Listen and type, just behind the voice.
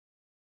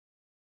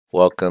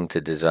Welcome to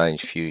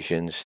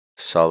Designfusion's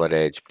Solid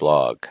Edge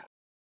blog.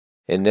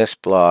 In this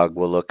blog,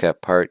 we'll look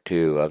at part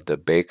 2 of the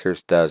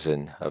Baker's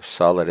Dozen of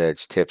Solid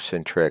Edge tips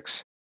and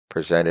tricks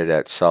presented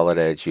at Solid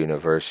Edge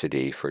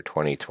University for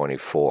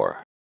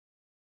 2024.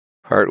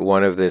 Part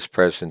 1 of this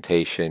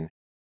presentation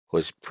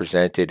was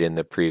presented in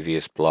the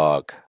previous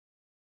blog.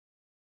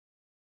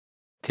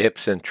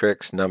 Tips and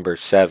tricks number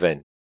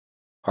 7,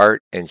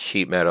 Art and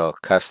Sheet Metal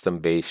Custom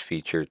Base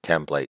Feature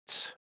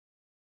Templates.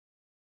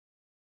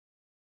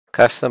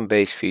 Custom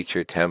base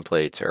feature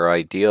templates are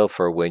ideal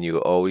for when you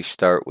always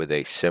start with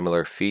a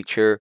similar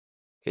feature,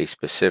 a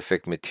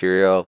specific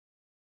material,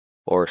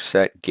 or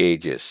set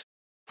gauges.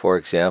 For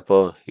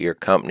example, your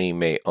company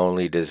may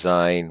only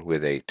design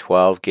with a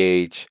 12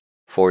 gauge,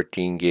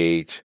 14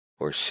 gauge,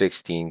 or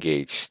 16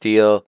 gauge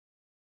steel.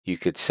 You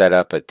could set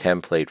up a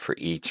template for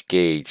each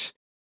gauge,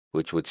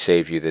 which would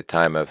save you the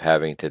time of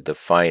having to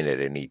define it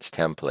in each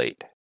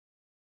template.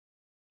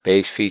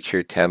 Base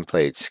feature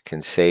templates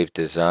can save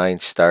design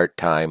start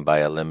time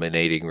by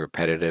eliminating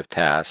repetitive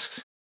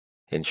tasks,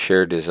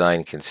 ensure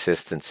design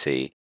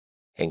consistency,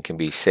 and can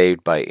be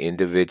saved by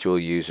individual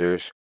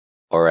users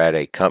or at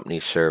a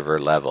company server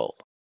level.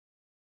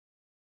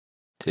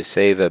 To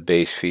save a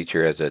base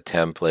feature as a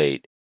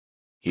template,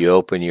 you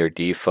open your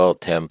default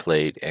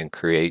template and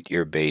create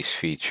your base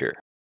feature.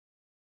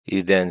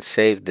 You then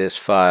save this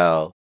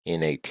file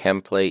in a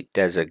template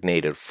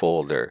designated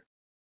folder.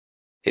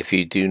 If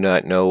you do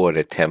not know what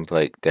a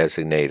template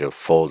designated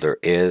folder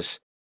is,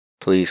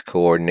 please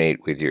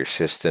coordinate with your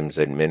systems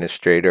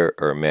administrator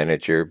or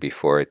manager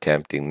before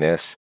attempting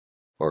this,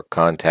 or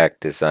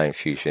contact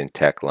Designfusion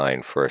Tech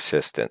Line for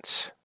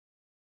assistance.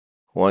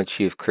 Once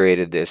you've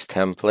created this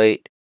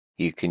template,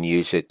 you can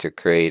use it to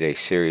create a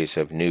series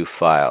of new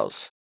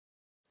files.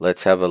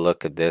 Let's have a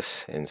look at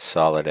this in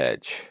Solid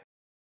Edge.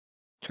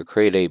 To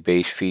create a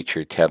base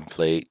feature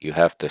template, you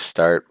have to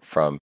start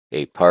from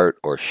a part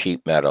or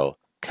sheet metal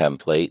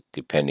template,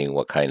 depending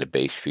what kind of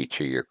base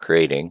feature you're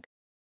creating,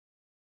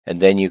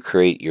 and then you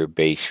create your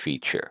base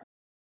feature.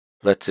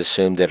 Let's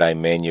assume that I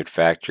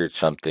manufactured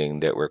something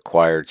that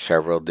required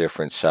several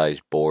different size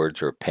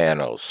boards or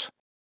panels.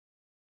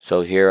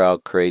 So here I'll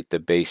create the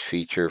base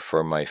feature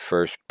for my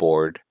first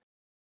board.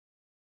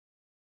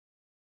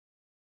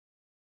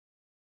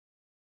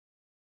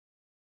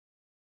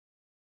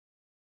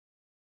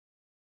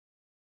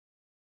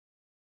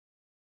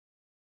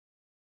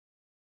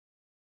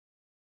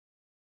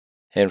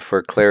 And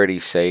for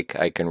clarity's sake,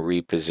 I can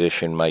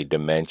reposition my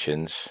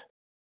dimensions.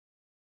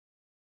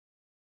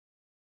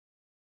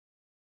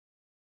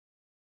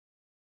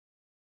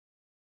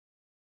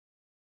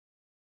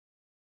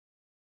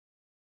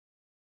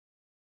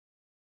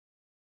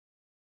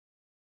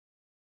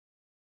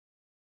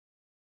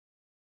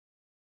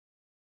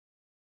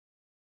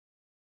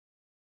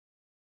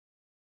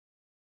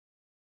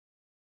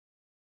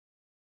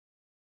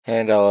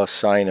 And I'll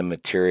assign a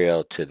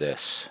material to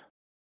this.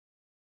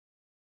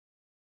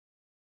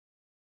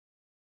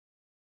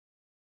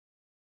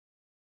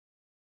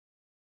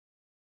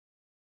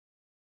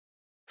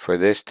 For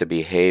this to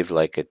behave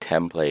like a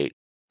template,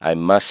 I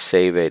must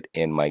save it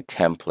in my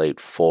template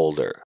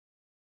folder.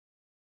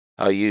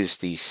 I'll use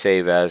the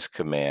Save As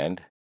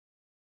command,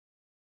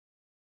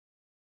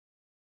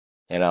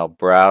 and I'll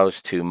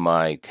browse to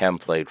my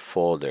template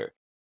folder.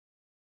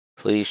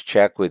 Please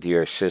check with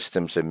your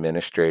systems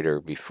administrator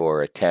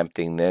before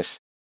attempting this,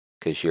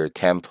 because your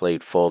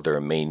template folder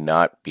may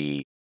not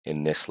be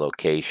in this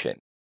location.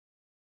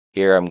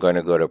 Here I'm going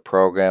to go to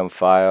Program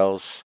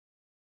Files,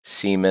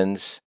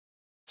 Siemens,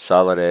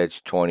 Solid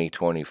Edge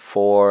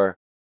 2024,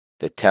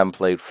 the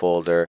template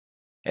folder,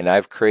 and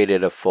I've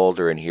created a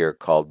folder in here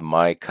called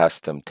My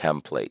Custom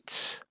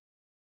Templates.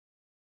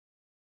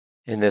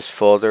 In this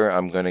folder,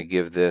 I'm going to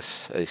give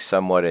this a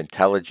somewhat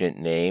intelligent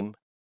name.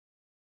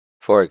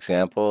 For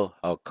example,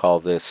 I'll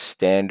call this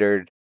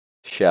Standard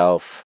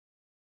Shelf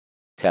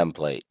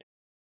Template.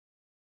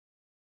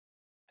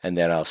 And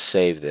then I'll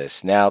save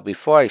this. Now,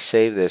 before I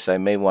save this, I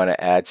may want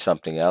to add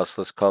something else.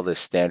 Let's call this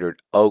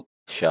Standard Oak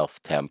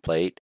Shelf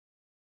Template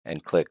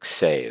and click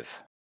Save.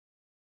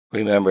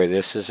 Remember,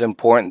 this is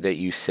important that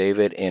you save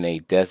it in a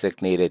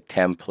designated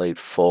template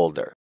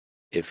folder.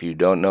 If you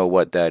don't know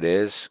what that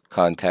is,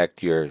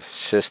 contact your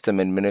system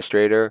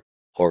administrator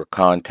or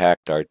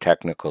contact our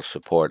technical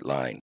support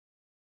line.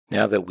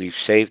 Now that we've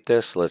saved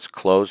this, let's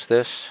close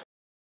this.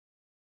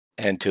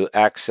 And to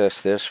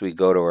access this, we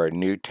go to our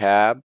New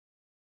tab,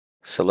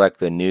 select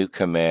the New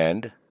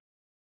command.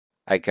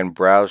 I can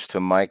browse to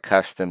My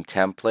Custom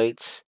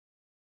Templates,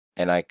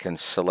 and I can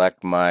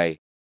select my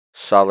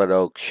Solid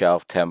Oak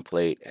Shelf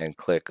template and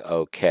click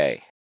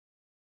OK.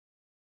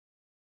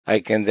 I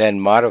can then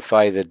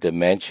modify the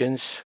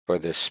dimensions for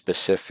the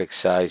specific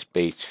size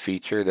base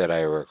feature that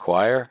I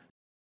require.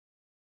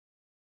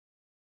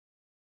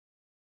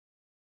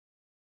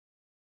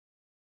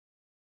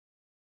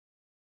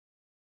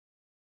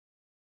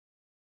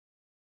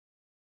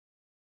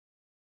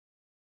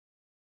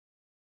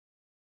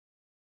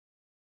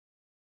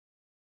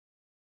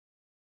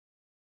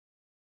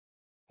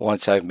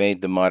 Once I've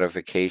made the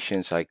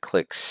modifications, I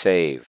click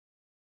Save.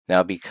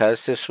 Now,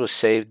 because this was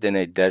saved in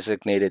a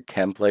designated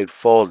template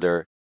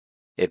folder,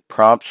 it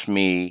prompts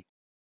me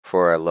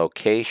for a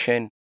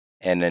location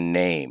and a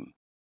name.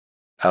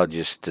 I'll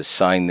just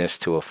assign this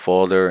to a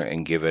folder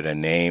and give it a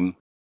name,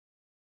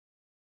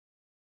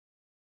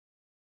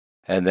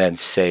 and then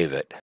save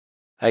it.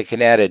 I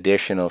can add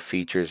additional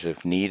features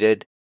if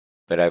needed,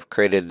 but I've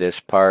created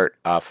this part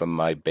off of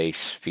my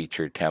base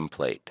feature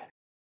template.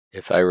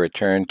 If I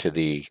return to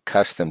the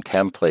custom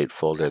template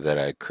folder that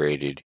I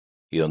created,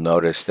 you'll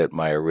notice that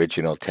my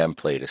original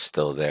template is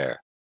still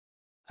there.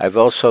 I've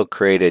also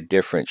created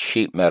different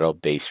sheet metal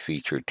base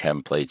feature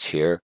templates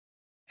here,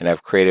 and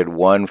I've created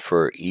one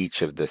for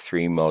each of the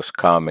 3 most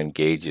common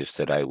gauges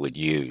that I would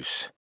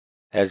use.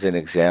 As an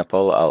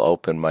example, I'll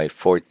open my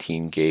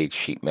 14 gauge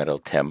sheet metal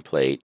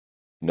template.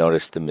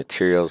 Notice the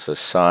materials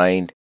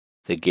assigned,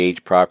 the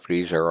gauge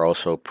properties are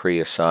also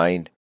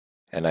pre-assigned,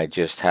 and I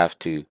just have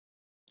to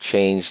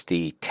change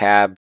the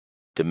tab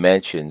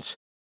dimensions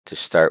to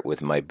start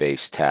with my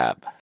base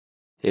tab.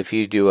 If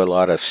you do a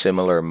lot of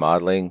similar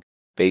modeling,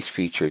 base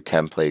feature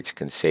templates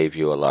can save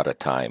you a lot of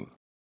time.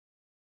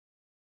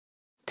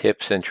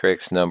 Tips and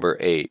tricks number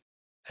 8.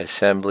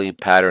 Assembly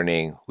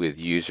patterning with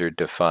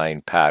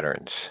user-defined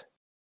patterns.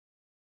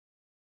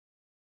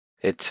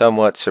 It's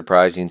somewhat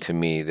surprising to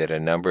me that a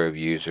number of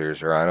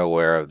users are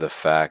unaware of the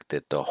fact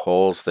that the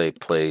holes they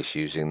place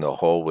using the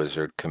hole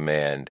wizard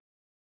command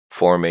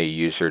form a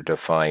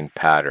user-defined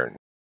pattern.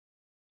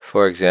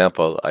 For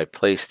example, I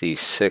place these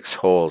 6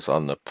 holes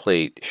on the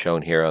plate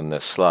shown here on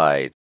the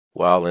slide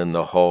while in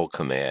the hole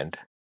command,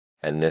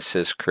 and this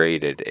has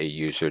created a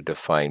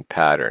user-defined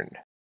pattern.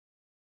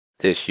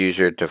 This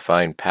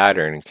user-defined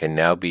pattern can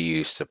now be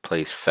used to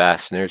place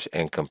fasteners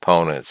and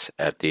components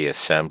at the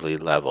assembly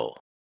level.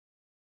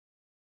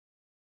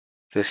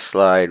 This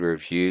slide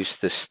reviews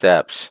the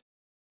steps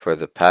for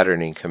the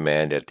patterning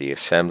command at the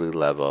assembly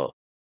level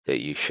that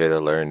you should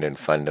have learned in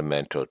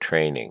fundamental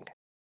training.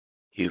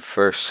 You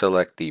first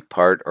select the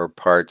part or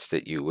parts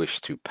that you wish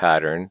to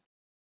pattern.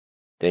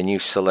 Then you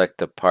select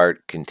the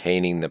part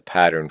containing the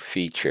pattern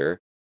feature.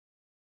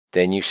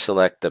 Then you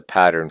select the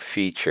pattern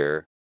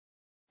feature.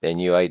 Then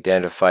you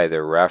identify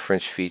the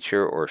reference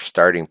feature or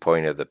starting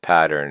point of the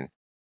pattern.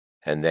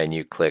 And then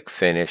you click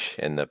Finish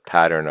and the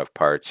pattern of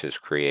parts is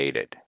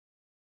created.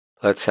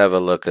 Let's have a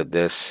look at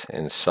this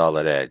in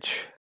Solid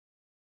Edge.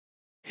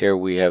 Here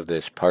we have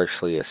this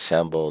partially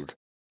assembled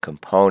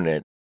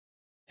component,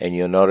 and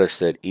you'll notice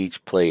that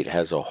each plate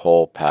has a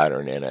hole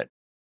pattern in it.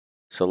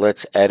 So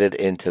let's edit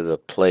into the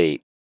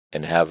plate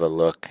and have a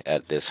look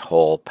at this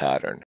hole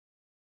pattern.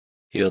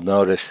 You'll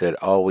notice that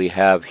all we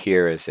have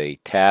here is a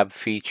tab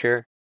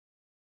feature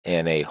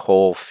and a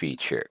hole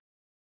feature.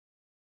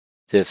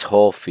 This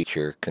hole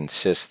feature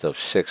consists of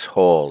 6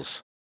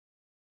 holes,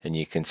 and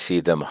you can see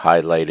them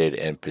highlighted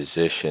and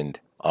positioned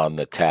on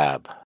the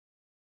tab.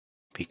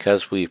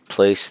 Because we've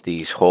placed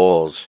these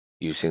holes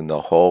using the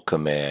hole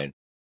command,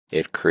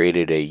 it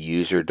created a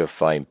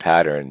user-defined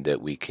pattern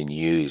that we can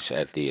use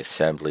at the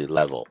assembly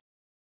level.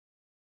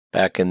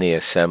 Back in the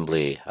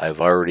assembly,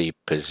 I've already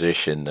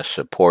positioned the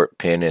support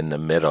pin in the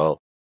middle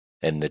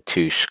and the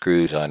 2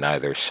 screws on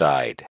either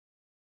side.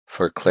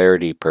 For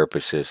clarity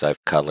purposes,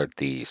 I've colored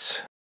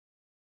these.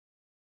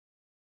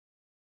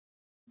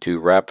 To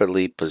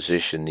rapidly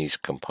position these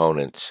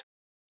components,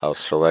 I'll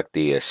select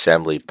the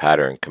Assembly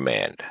Pattern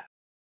command.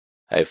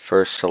 I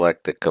first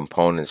select the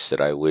components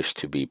that I wish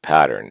to be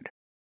patterned,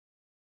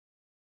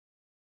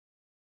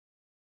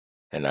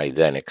 and I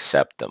then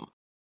accept them.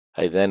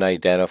 I then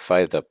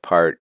identify the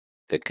part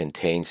that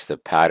contains the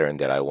pattern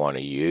that I want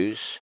to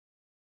use,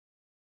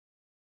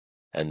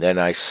 and then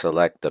I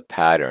select the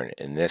pattern.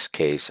 In this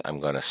case,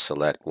 I'm going to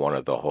select one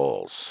of the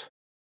holes.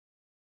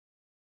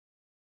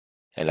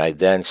 And I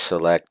then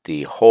select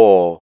the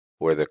hole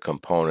where the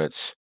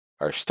components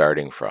are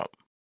starting from.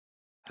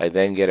 I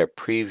then get a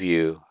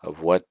preview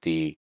of what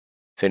the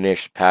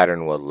finished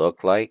pattern will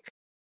look like.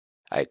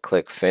 I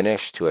click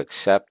Finish to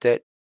accept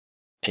it,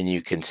 and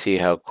you can see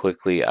how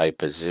quickly I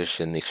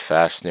position these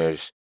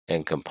fasteners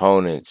and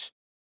components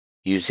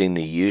using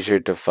the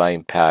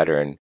user-defined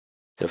pattern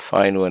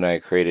defined when I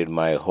created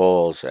my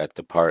holes at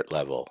the part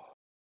level.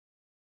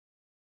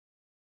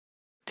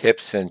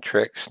 Tips and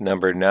tricks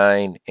number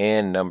 9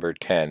 and number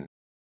 10.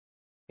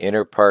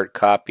 Inner part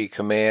copy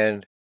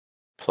command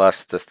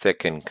plus the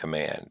thicken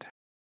command.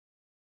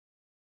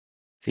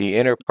 The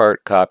inner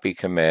part copy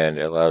command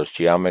allows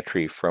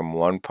geometry from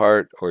one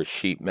part or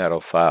sheet metal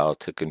file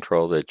to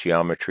control the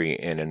geometry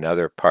in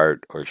another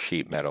part or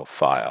sheet metal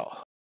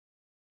file.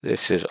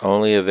 This is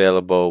only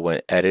available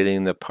when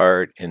editing the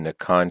part in the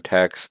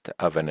context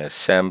of an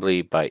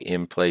assembly by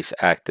in-place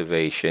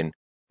activation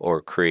or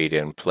create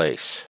in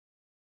place.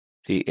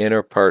 The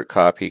inner part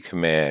copy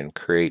command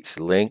creates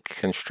link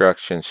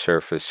construction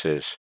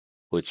surfaces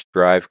which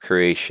drive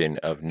creation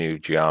of new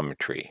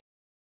geometry.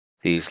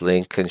 These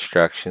link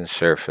construction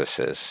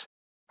surfaces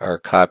are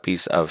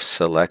copies of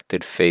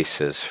selected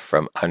faces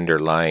from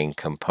underlying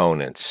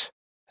components,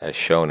 as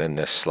shown in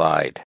this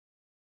slide.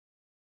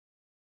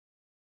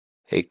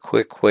 A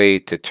quick way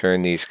to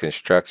turn these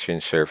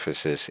construction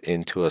surfaces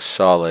into a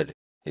solid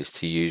is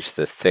to use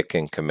the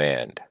Thicken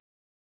command.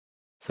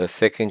 The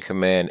Thicken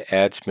command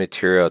adds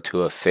material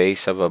to a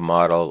face of a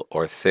model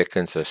or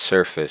thickens a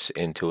surface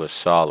into a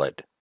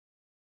solid.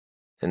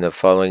 In the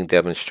following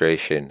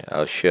demonstration,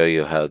 I'll show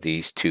you how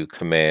these two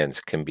commands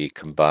can be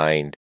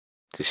combined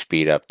to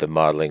speed up the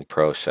modeling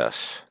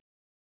process.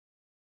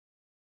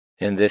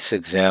 In this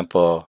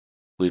example,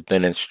 we've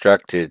been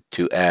instructed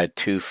to add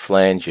two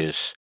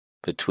flanges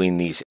between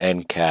these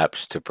end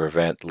caps to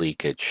prevent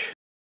leakage.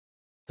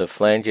 The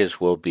flanges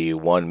will be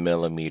 1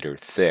 millimeter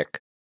thick,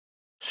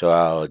 so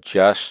I'll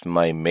adjust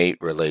my mate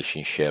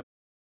relationship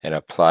and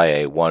apply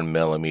a 1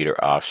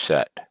 millimeter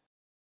offset.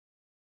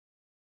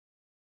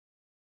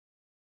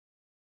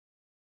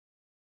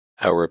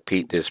 I'll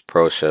repeat this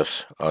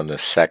process on the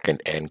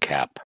second end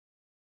cap.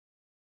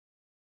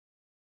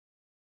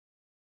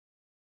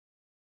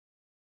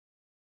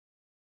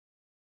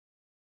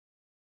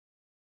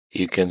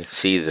 You can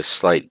see the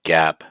slight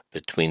gap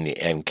between the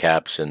end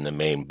caps and the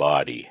main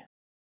body.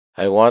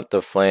 I want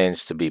the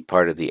flange to be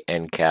part of the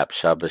end cap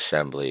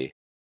subassembly,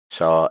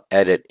 so I'll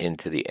edit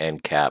into the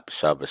end cap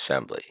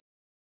subassembly.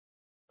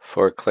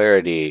 For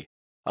clarity,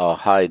 I'll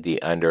hide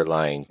the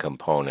underlying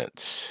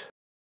components,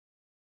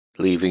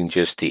 leaving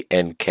just the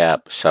end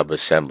cap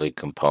subassembly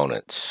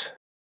components.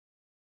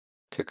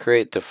 To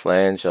create the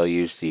flange, I'll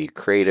use the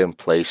Create in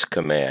Place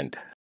command.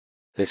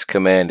 This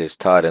command is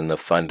taught in the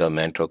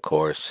fundamental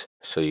course,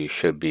 so you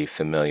should be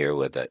familiar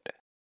with it.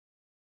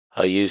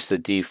 I'll use the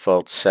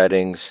default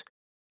settings,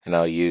 and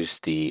I'll use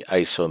the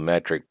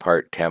isometric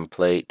part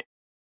template,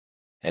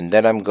 and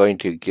then I'm going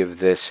to give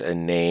this a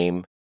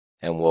name,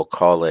 and we'll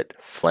call it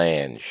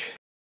flange.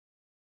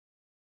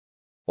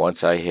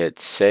 Once I hit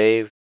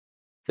save,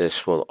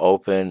 this will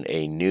open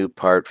a new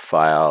part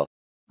file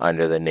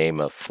under the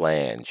name of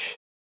flange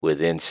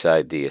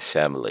inside the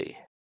assembly.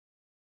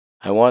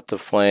 I want the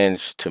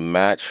flange to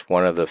match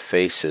one of the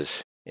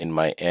faces in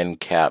my end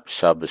cap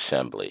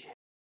subassembly.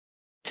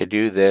 To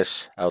do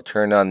this, I'll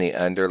turn on the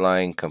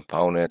underlying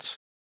components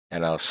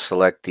and I'll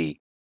select the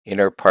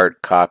Inner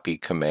Part Copy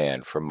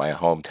command from my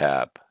Home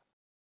tab.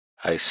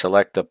 I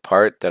select the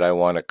part that I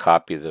want to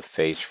copy the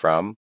face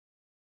from,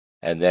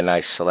 and then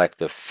I select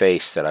the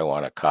face that I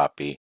want to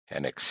copy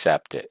and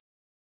accept it.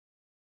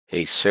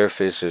 A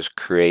surface is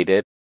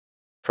created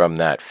from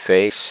that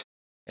face,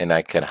 and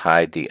I can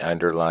hide the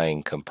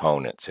underlying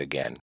components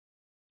again,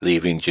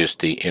 leaving just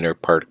the inner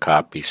part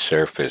copy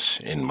surface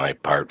in my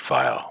part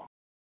file.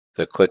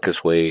 The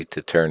quickest way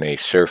to turn a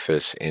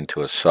surface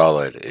into a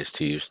solid is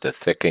to use the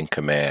Thicken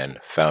command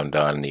found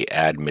on the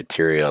Add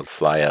Material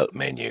flyout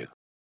menu.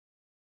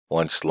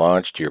 Once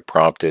launched, you're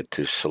prompted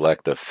to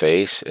select the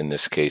face, in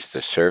this case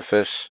the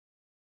surface,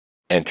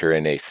 enter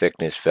in a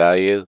thickness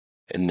value,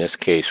 in this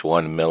case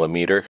 1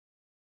 millimeter,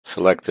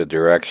 select the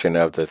direction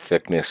of the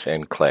thickness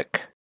and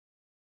click.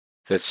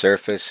 The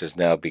surface has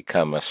now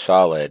become a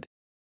solid,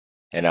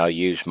 and I'll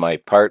use my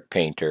part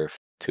painter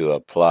to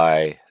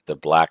apply the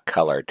black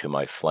color to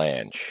my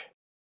flange.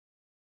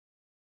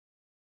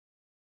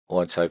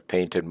 Once I've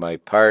painted my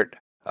part,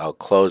 I'll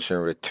close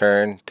and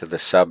return to the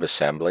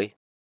subassembly.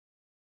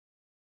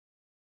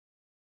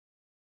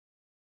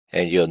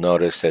 And you'll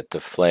notice that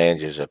the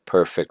flange is a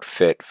perfect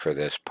fit for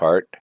this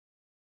part.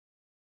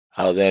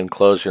 I'll then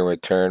close and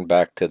return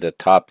back to the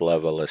top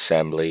level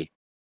assembly,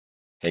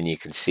 and you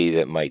can see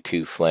that my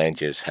two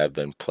flanges have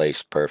been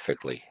placed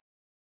perfectly.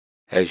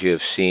 As you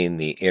have seen,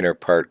 the inner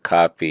part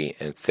copy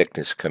and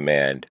thickness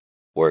command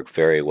work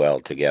very well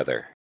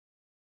together.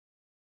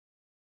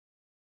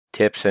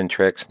 Tips and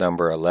tricks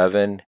number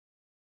 11,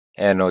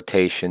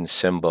 Annotation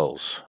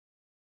Symbols.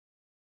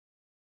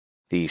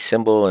 The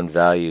symbol and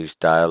values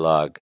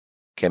dialog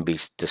can be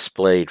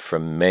displayed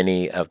from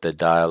many of the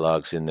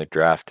dialogues in the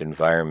draft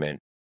environment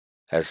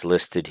as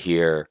listed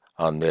here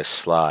on this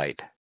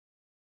slide.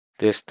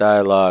 This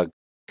dialog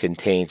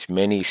contains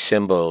many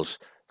symbols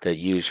that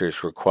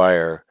users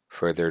require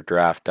for their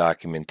draft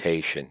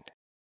documentation.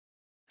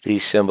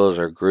 These symbols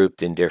are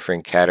grouped in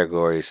different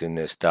categories in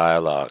this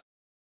dialog.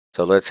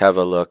 So let's have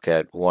a look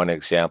at one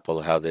example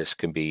of how this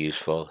can be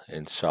useful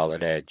in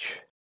Solid Edge.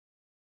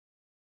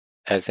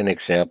 As an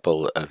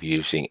example of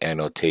using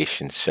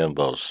annotation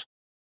symbols,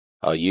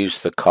 I'll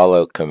use the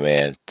callout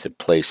command to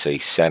place a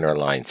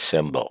centerline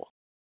symbol.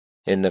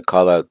 In the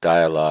callout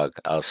dialog,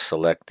 I'll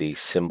select the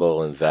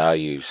symbol and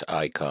values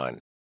icon.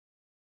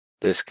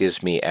 This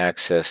gives me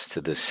access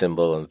to the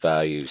symbol and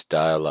values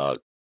dialog,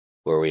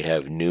 where we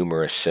have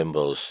numerous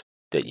symbols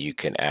that you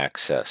can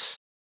access.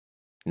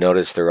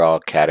 Notice they're all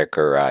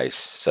categorized,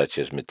 such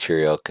as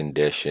material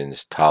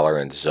conditions,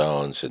 tolerance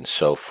zones, and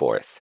so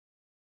forth.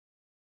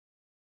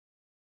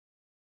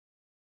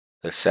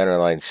 The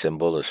centerline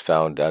symbol is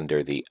found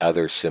under the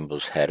Other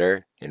Symbols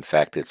header. In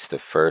fact, it's the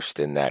first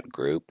in that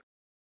group.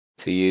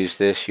 To use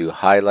this, you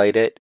highlight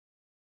it,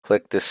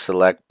 click the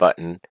Select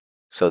button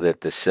so that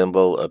the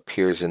symbol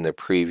appears in the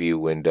preview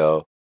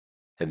window,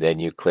 and then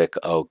you click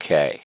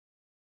OK.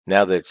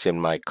 Now that it's in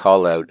my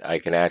callout, I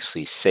can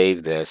actually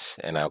save this,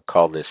 and I'll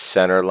call this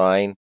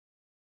centerline,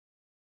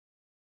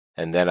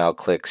 and then I'll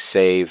click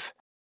Save.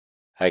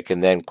 I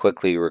can then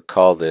quickly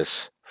recall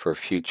this for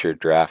future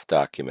draft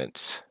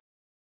documents.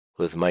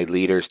 With my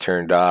leaders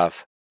turned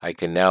off, I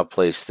can now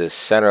place this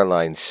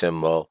centerline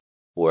symbol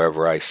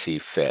wherever I see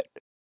fit.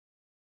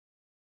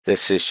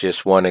 This is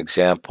just one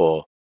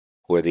example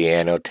where the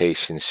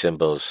annotation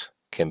symbols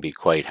can be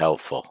quite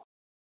helpful.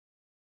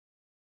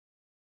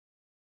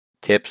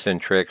 Tips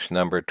and tricks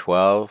number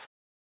 12.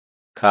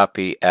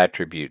 Copy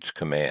Attributes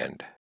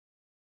command.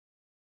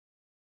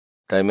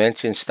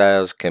 Dimension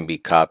styles can be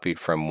copied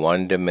from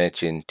one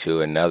dimension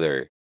to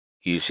another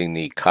using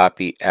the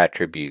Copy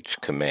Attributes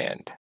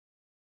command.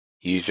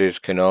 Users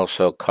can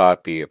also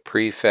copy a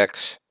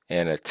prefix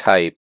and a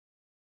type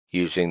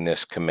using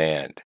this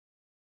command.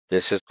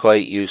 This is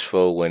quite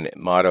useful when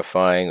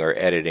modifying or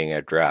editing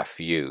a draft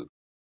view.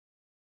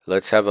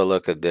 Let's have a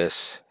look at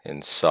this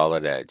in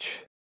Solid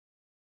Edge.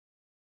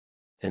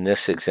 In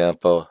this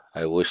example,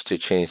 I wish to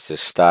change the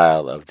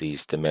style of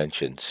these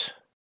dimensions.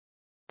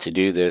 To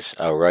do this,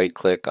 I'll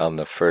right-click on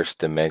the first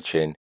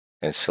dimension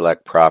and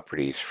select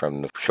Properties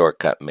from the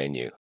shortcut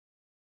menu.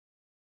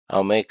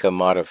 I'll make a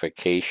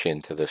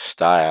modification to the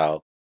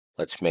style.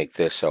 Let's make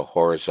this a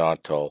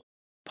horizontal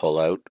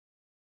pullout.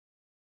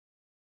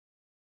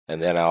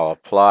 And then I'll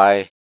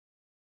apply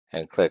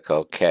and click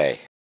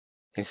OK.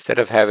 Instead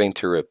of having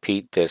to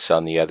repeat this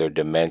on the other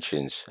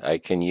dimensions, I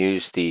can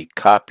use the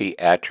Copy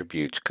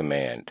Attributes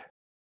command.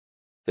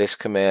 This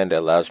command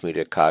allows me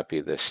to copy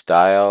the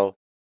style,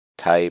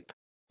 type,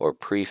 or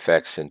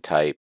prefix and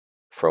type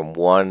from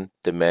one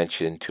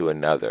dimension to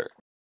another.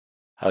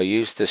 I'll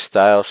use the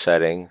style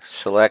setting,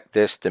 select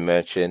this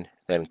dimension,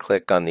 then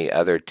click on the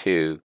other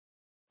two,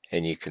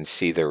 and you can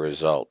see the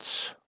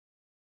results.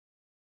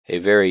 A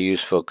very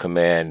useful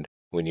command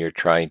when you're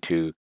trying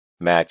to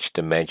match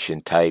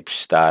dimension types,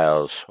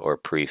 styles, or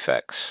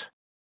prefix.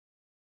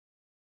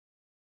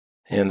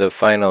 And the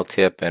final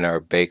tip in our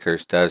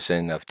baker's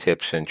dozen of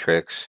tips and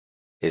tricks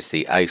is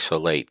the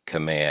isolate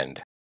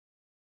command.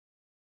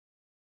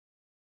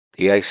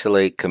 The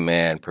isolate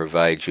command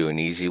provides you an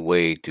easy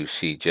way to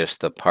see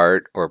just the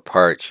part or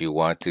parts you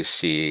want to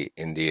see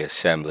in the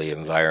assembly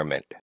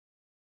environment.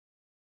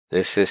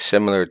 This is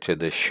similar to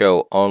the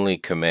show only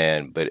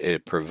command, but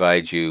it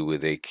provides you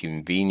with a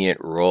convenient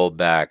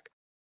rollback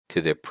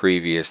to the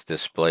previous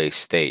display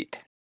state.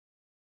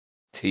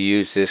 To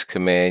use this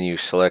command, you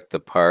select the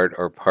part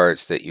or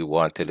parts that you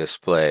want to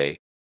display,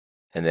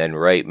 and then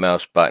right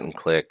mouse button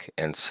click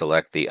and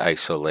select the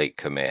isolate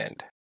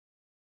command.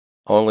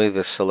 Only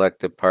the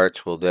selected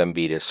parts will then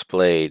be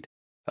displayed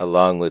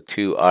along with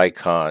two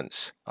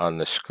icons on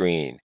the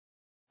screen,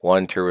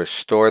 one to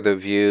restore the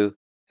view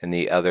and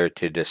the other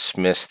to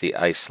dismiss the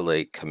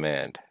isolate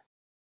command.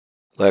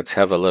 Let's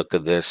have a look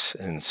at this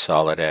in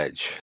Solid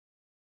Edge.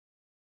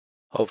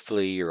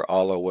 Hopefully you're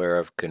all aware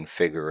of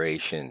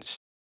configurations.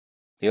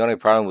 The only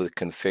problem with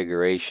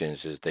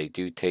configurations is they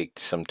do take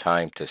some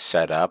time to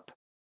set up.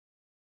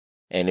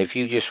 And if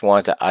you just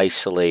want to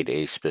isolate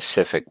a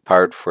specific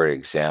part, for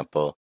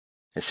example,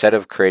 instead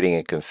of creating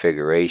a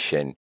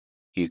configuration,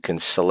 you can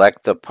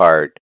select the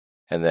part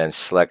and then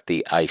select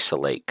the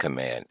isolate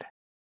command.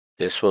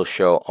 This will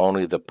show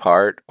only the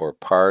part or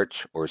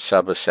parts or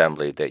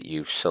subassembly that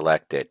you've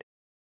selected.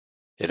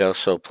 It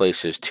also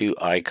places two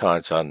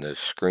icons on the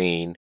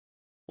screen.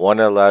 One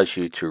allows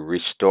you to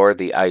restore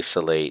the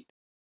isolate,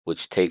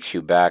 which takes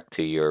you back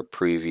to your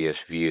previous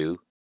view,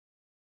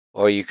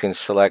 or you can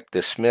select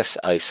Dismiss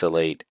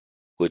Isolate,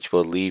 which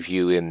will leave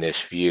you in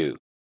this view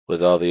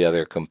with all the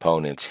other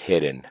components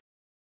hidden.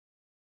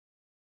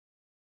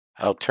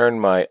 I'll turn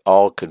my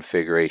All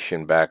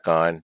configuration back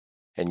on,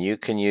 and you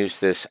can use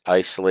this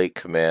isolate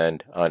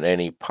command on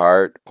any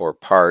part or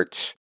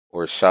parts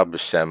or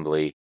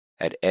subassembly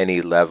at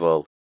any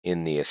level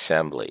in the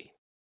assembly.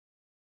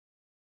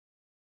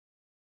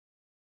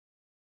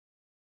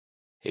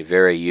 A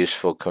very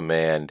useful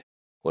command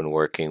when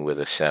working with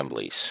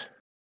assemblies.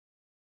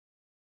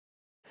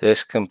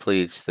 This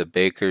completes the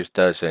baker's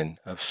dozen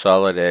of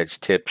Solid Edge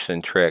tips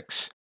and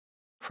tricks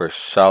for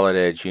Solid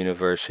Edge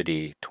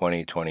University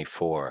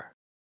 2024.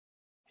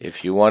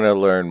 If you want to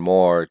learn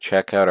more,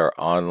 check out our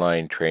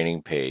online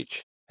training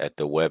page at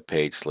the web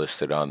page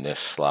listed on this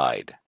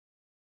slide.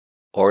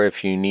 Or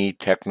if you need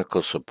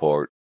technical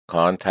support,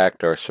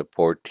 contact our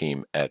support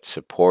team at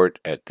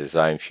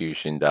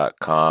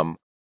support@designfusion.com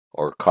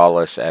or call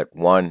us at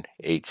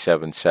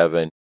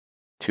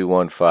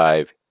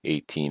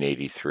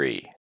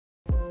 1-877-215-1883.